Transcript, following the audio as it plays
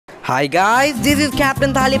Hi guys, this is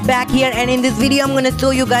Captain Talib back here, and in this video I'm gonna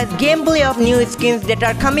show you guys gameplay of new skins that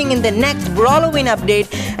are coming in the next Brawloween update,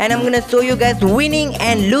 and I'm gonna show you guys winning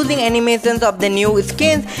and losing animations of the new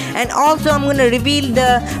skins, and also I'm gonna reveal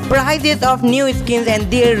the prices of new skins and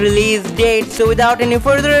their release date. So without any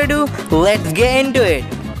further ado, let's get into it.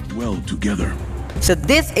 Well together. So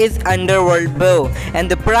this is Underworld BO, and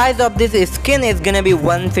the price of this skin is gonna be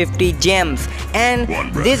 150 gems, and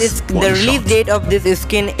this is the release date of this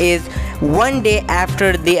skin is 1 day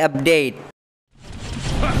after the update.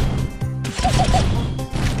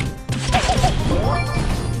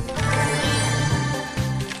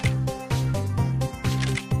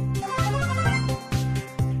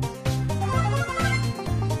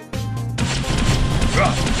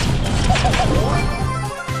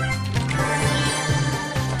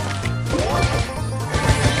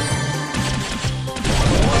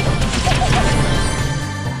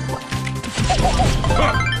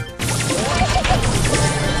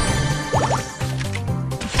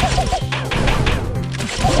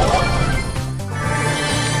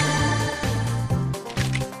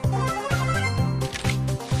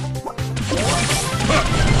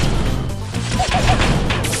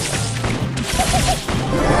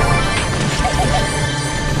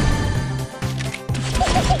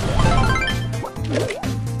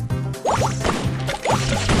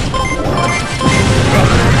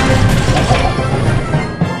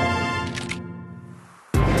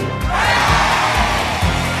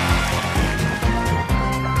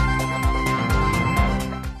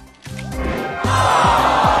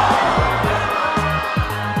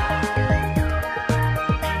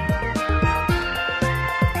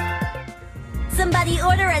 Somebody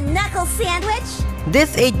order a knuckle sandwich?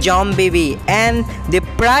 This is Zombibi, and the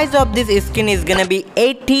price of this skin is gonna be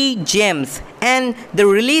 80 gems, and the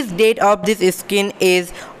release date of this skin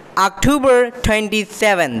is October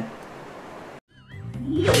 27th.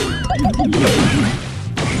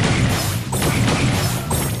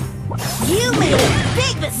 You made a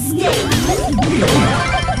big mistake!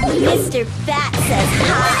 Mr. Fat says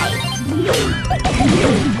hi!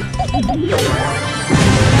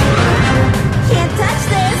 Can't touch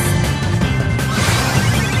this!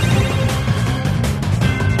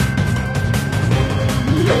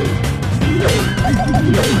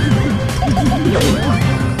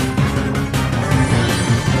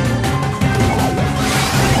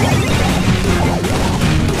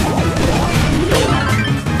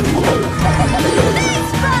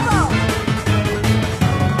 Thanks, Bubble! Home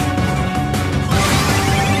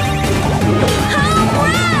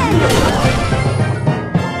run!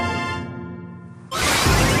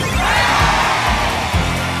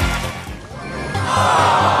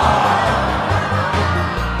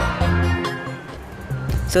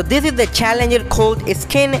 So this is the Challenger Colt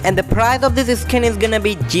skin, and the price of this skin is gonna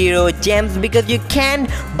be 0 gems because you can't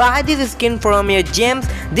buy this skin from your gems.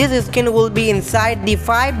 This skin will be inside the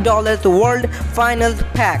 $5 World Finals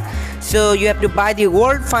pack. So you have to buy the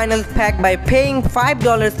World Finals pack by paying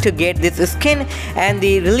 $5 to get this skin, and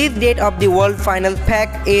the release date of the World Finals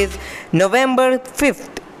pack is November 5th.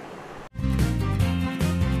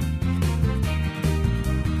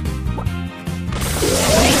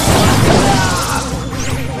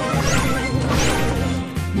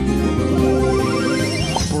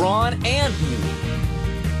 Brawn and beauty.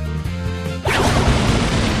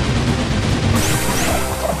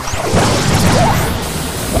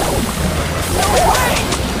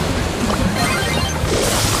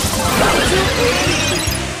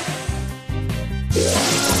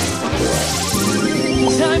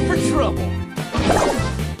 Time for trouble.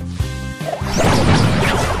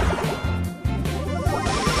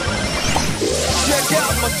 Check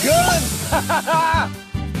out my gun! Ha ha ha!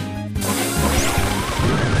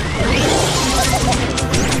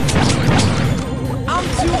 I'm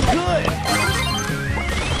too good!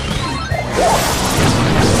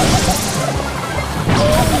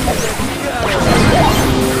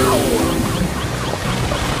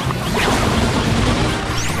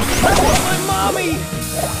 I want my mommy!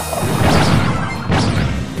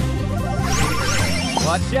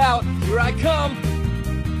 Watch out, here I come!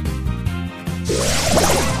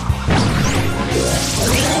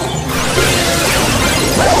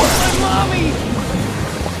 I want my mommy!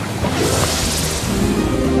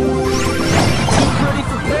 Too pretty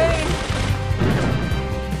for pain!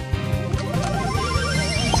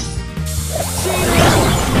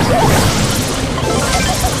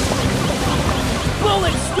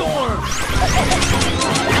 Bullet storm!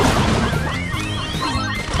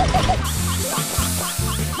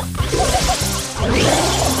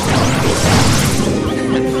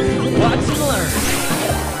 Watch and learn!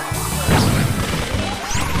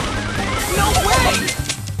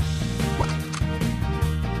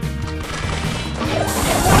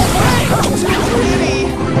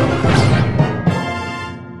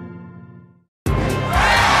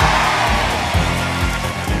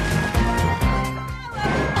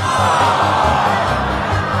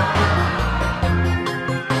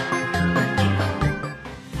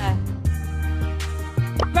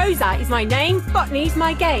 my name, botany's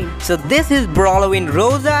my game. So this is Brawloween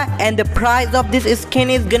Rosa and the price of this skin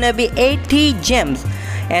is gonna be 80 gems.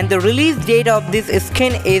 And the release date of this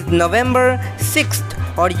skin is November 6th.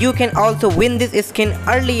 Or you can also win this skin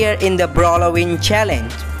earlier in the Brawl-O-Ween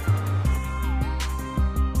challenge.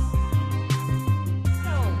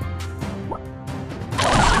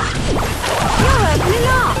 You're opening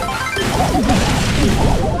up.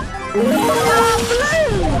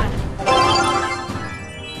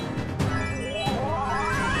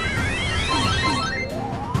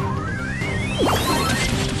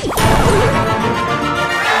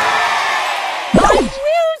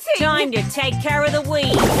 Time to take care of the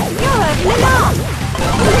weed. You're opening up.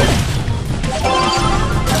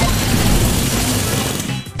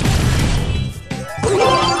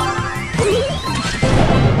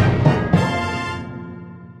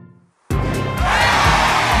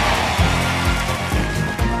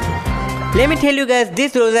 Let me tell you guys,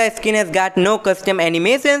 this Rosa skin has got no custom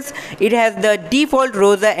animations. It has the default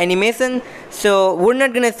Rosa animation. So we're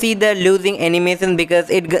not gonna see the losing animation because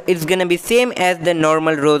it's gonna be same as the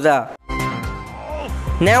normal Rosa.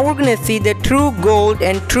 Now we're gonna see the true gold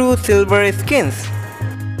and true silver skins.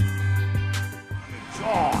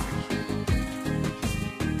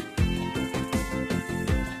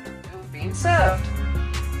 Being served.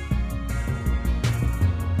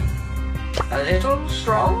 A little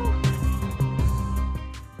strong?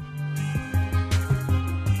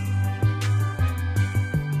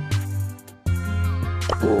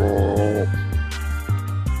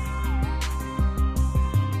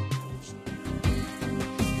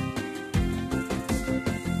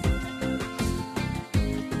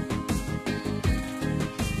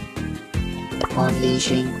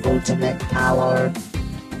 Unleashing ultimate power.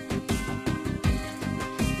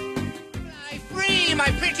 Free, my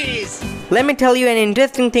pretties! Let me tell you an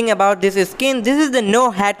interesting thing about this skin. This is the no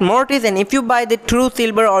hat mortis, and if you buy the true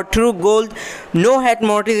silver or true gold no hat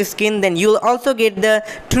mortis skin, then you'll also get the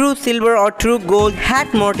true silver or true gold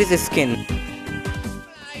hat mortis skin.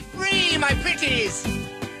 Free, my pretties!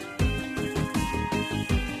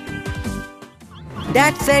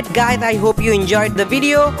 That's it guys, I hope you enjoyed the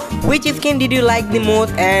video. Which skin did you like the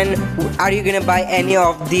most and are you gonna buy any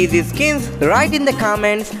of these skins? Write in the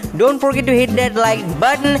comments. Don't forget to hit that like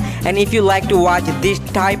button, and if you like to watch this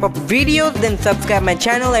type of videos then subscribe my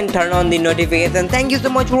channel and turn on the notification. Thank you so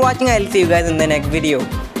much for watching. I'll see you guys in the next video.